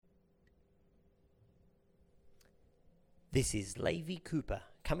This is Levi Cooper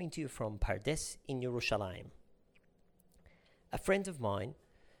coming to you from Pardes in Yerushalayim. A friend of mine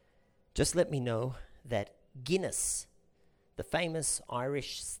just let me know that Guinness, the famous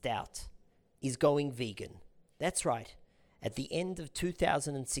Irish stout, is going vegan. That's right. At the end of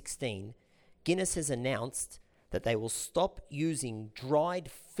 2016, Guinness has announced that they will stop using dried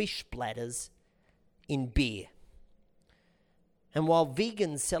fish bladders in beer. And while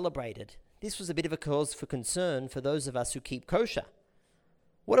vegans celebrated, this was a bit of a cause for concern for those of us who keep kosher.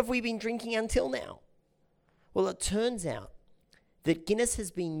 What have we been drinking until now? Well, it turns out that Guinness has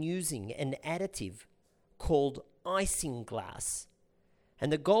been using an additive called isinglass.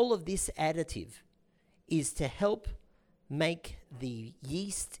 And the goal of this additive is to help make the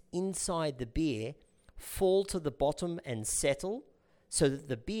yeast inside the beer fall to the bottom and settle so that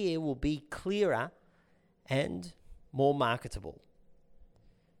the beer will be clearer and more marketable.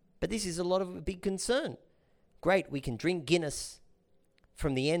 But this is a big concern. Great, we can drink Guinness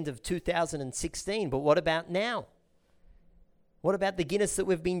from the end of 2016, but what about now? What about the Guinness that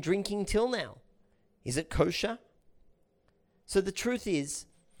we've been drinking till now? Is it kosher? So the truth is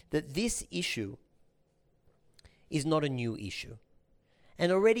that this issue is not a new issue.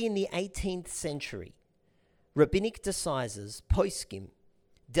 And already in the 18th century, rabbinic decisors, poskim,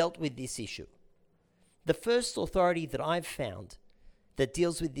 dealt with this issue. The first authority that I've found that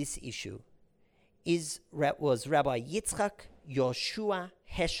deals with this issue was Rabbi Yitzchak Yoshua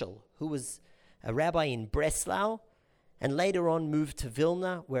Heschel, who was a rabbi in Breslau and later on moved to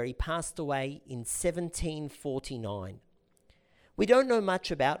Vilna, where he passed away in 1749. We don't know much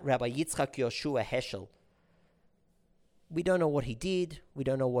about Rabbi Yitzchak Yoshua Heschel. We don't know what he did, we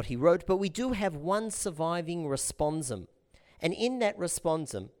don't know what he wrote, but we do have one surviving responsum. And in that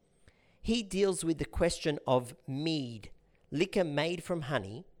responsum, he deals with the question of mead, liquor made from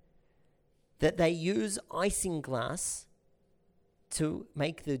honey, that they use isinglass to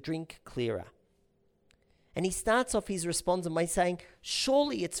make the drink clearer. And he starts off his responsum by saying,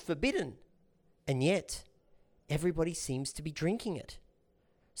 surely it's forbidden, and yet everybody seems to be drinking it.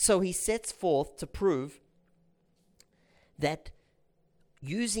 So he sets forth to prove that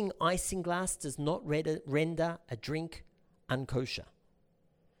using isinglass does not render a drink unkosher.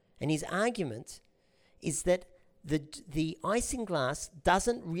 And his argument is that the isinglass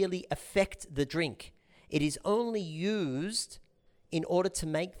doesn't really affect the drink. It is only used in order to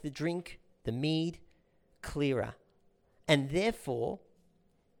make the drink, the mead, clearer. And therefore,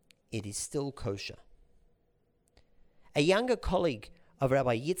 it is still kosher. A younger colleague of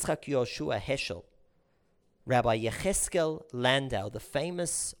Rabbi Yitzchak Yoshua Heschel, Rabbi Yecheskel Landau, the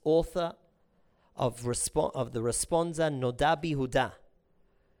famous author of the Responsa Noda B'Yehuda,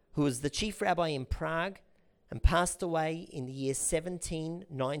 who was the chief rabbi in Prague and passed away in the year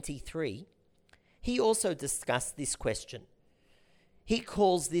 1793, he also discussed this question. He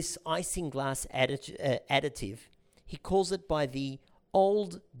calls this isinglass additive, he calls it by the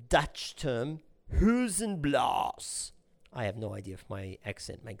old Dutch term, huizenblaas. I have no idea if my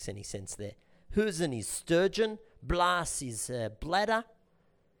accent makes any sense there. Huizen is sturgeon, blaas is bladder,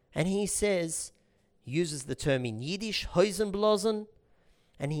 and he uses the term in Yiddish, huizenblasen,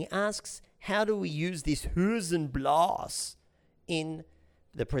 and he asks, how do we use this huizenblaas in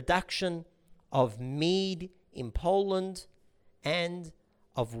the production of mead in Poland and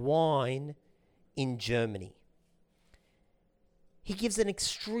of wine in Germany? He gives an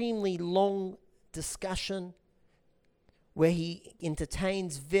extremely long discussion where he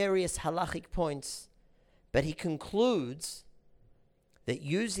entertains various halachic points, but he concludes that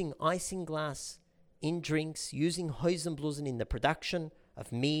using isinglass in drinks, using huizenblasen in the production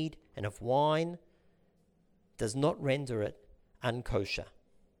of mead and of wine, does not render it unkosher.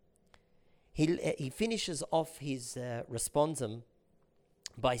 He finishes off his responsum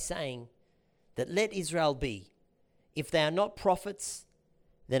by saying that let Israel be. If they are not prophets,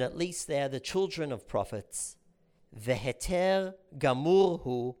 then at least they are the children of prophets. Veheter gamur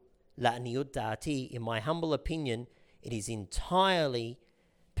hu la'niyut da'ati. In my humble opinion, it is entirely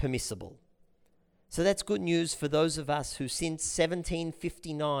permissible. So that's good news for those of us who since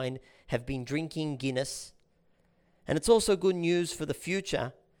 1759 have been drinking Guinness. And it's also good news for the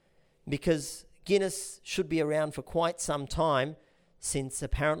future because Guinness should be around for quite some time, since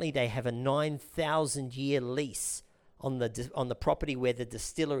apparently they have a 9,000-year lease on the property where the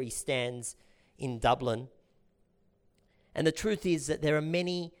distillery stands in Dublin. And the truth is that there are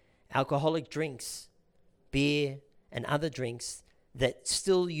many alcoholic drinks, beer and other drinks, that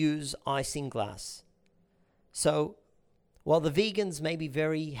still use isinglass. So while the vegans may be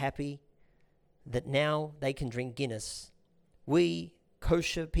very happy that now they can drink Guinness, we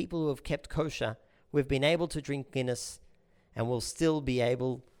kosher people who have kept kosher, we've been able to drink Guinness and we'll still be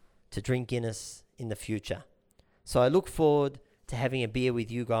able to drink Guinness in the future. So I look forward to having a beer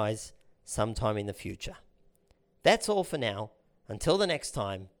with you guys sometime in the future. That's all for now. Until the next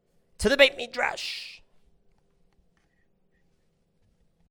time, to the Bait Midrash!